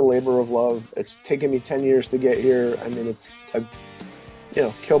 this thing's a labor of love. It's taken me 10 years to get here. I mean, I've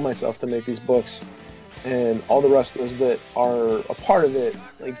killed myself to make these books. And all the wrestlers that are a part of it,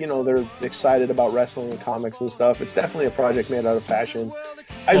 like, they're excited about wrestling and comics and stuff. It's definitely a project made out of passion.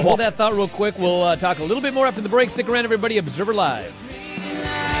 Hold that thought real quick. We'll talk a little bit more after the break. Stick around, everybody. Observer Live.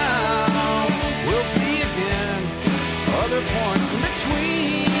 We'll be again, other points in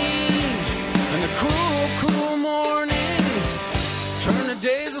between, and the cruel mornings turn the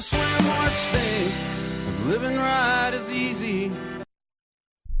days of swim or sink. Living right is easy.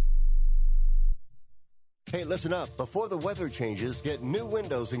 Hey, listen up. Before the weather changes, get new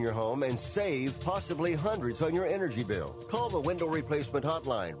windows in your home and save possibly hundreds on your energy bill. Call the Window Replacement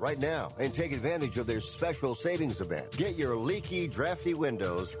Hotline right now and take advantage of their special savings event. Get your leaky, drafty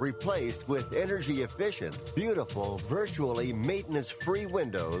windows replaced with energy-efficient, beautiful, virtually maintenance-free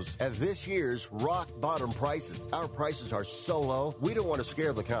windows at this year's rock-bottom prices. Our prices are so low, we don't want to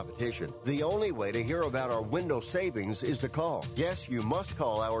scare the competition. The only way to hear about our window savings is to call. Yes, you must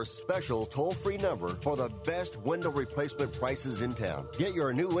call our special toll-free number for the best window replacement prices in town. Get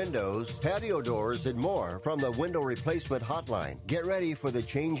your new windows, patio doors, and more from the Window Replacement Hotline. Get ready for the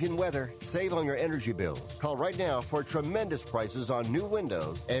change in weather. Save on your energy bills. Call right now for tremendous prices on new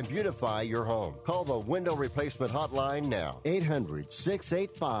windows and beautify your home. Call the Window Replacement Hotline now.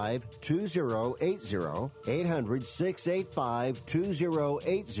 800-685-2080.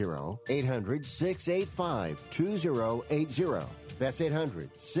 800-685-2080. 800-685-2080. That's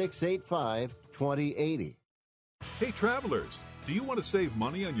 800-685-2080. Hey, travelers, do you want to save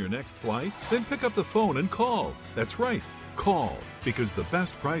money on your next flight? Then pick up the phone and call. That's right, call, because the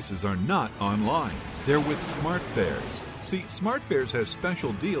best prices are not online. They're with SmartFares. See, SmartFares has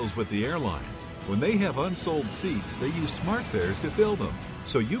special deals with the airlines. When they have unsold seats, they use SmartFares to fill them.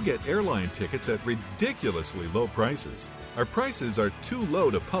 So you get airline tickets at ridiculously low prices. Our prices are too low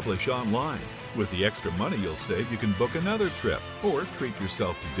to publish online. With the extra money you'll save, you can book another trip or treat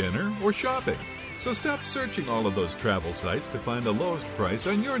yourself to dinner or shopping. So stop searching all of those travel sites to find the lowest price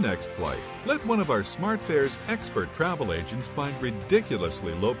on your next flight. Let one of our SmartFares expert travel agents find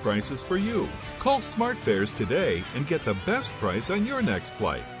ridiculously low prices for you. Call SmartFares today and get the best price on your next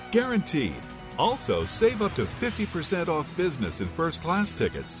flight. Guaranteed. Also, save up to 50% off business and first class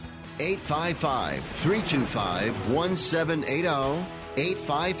tickets. 855-325-1780.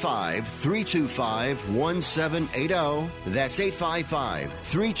 855-325-1780. That's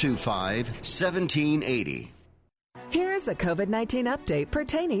 855-325-1780. Here's a COVID-19 update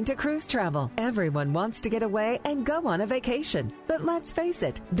pertaining to cruise travel. Everyone wants to get away and go on a vacation. But let's face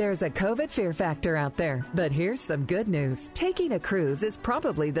it, there's a COVID fear factor out there. But here's some good news. Taking a cruise is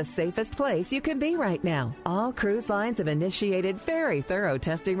probably the safest place you can be right now. All cruise lines have initiated very thorough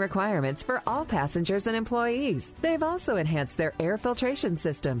testing requirements for all passengers and employees. They've also enhanced their air filtration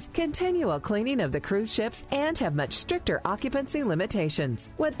systems, continual cleaning of the cruise ships, and have much stricter occupancy limitations.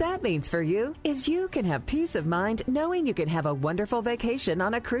 What that means for you is you can have peace of mind knowing you can have a wonderful vacation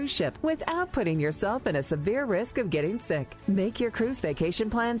on a cruise ship without putting yourself in a severe risk of getting sick. Make your cruise vacation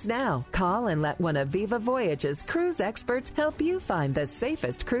plans now. Call and let one of Viva Voyage's cruise experts help you find the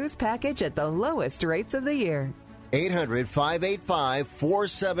safest cruise package at the lowest rates of the year.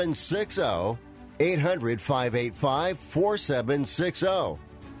 800-585-4760. 800-585-4760.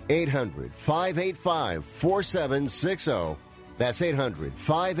 800-585-4760. That's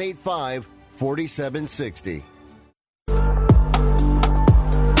 800-585-4760.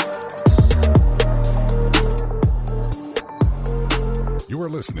 You are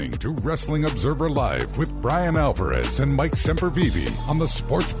listening to Wrestling Observer Live with Bryan Alvarez and Mike Sempervive on the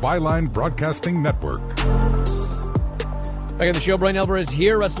Sports Byline Broadcasting Network. Back on the show, Bryan Alvarez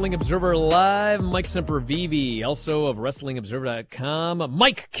here, Wrestling Observer Live. Mike Sempervive, also of WrestlingObserver.com.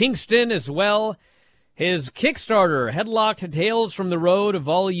 Mike Kingston as well. His Kickstarter, Headlocked Tales from the Road,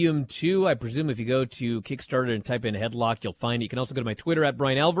 Volume 2. I presume if you go to Kickstarter and type in Headlock, you'll find it. You can also go to my Twitter at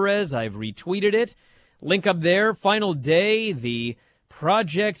Bryan Alvarez. I've retweeted it. Link up there. Final day. The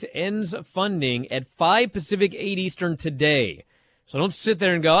project ends funding at 5 Pacific, 8 Eastern today. So don't sit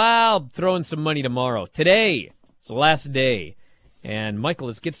there and go, I'll throw in some money tomorrow. Today. It's the last day. And, Michael,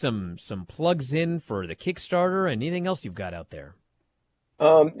 let's get some plugs in for the Kickstarter and anything else you've got out there.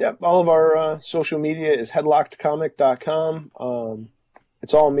 Yep, all of our social media is headlockedcomic.com.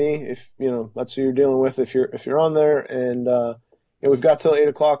 It's all me. If that's who you're dealing with. If you're on there, and we've got till 8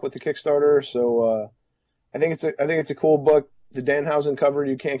 o'clock with the Kickstarter. So I think it's a cool book. The Danhausen cover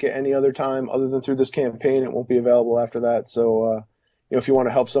you can't get any other time other than through this campaign. It won't be available after that. So if you want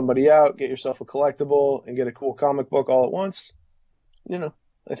to help somebody out, get yourself a collectible and get a cool comic book all at once, I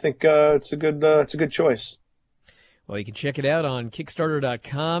think it's a good choice. Well, you can check it out on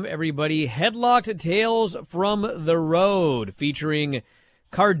Kickstarter.com. Everybody, Headlocked Tales from the Road, featuring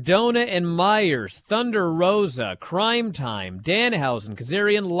Cardona and Myers, Thunder Rosa, Crime Time, Danhausen,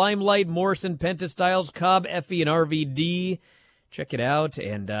 Kazarian, Limelight, Morrison, Pentastyles, Cobb, Effie, and RVD. Check it out.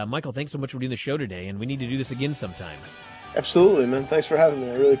 And, Michael, thanks so much for doing the show today, and we need to do this again sometime. Absolutely, man. Thanks for having me.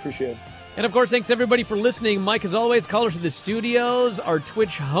 I really appreciate it. And, of course, thanks, everybody, for listening. Mike, as always, callers to the studios, our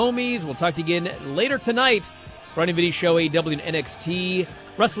Twitch homies. We'll talk to you again later tonight. Bryan Video Show, AEW and NXT,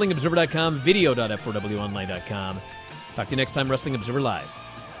 WrestlingObserver.com, video.f4wonline.com. Talk to you next time, Wrestling Observer Live.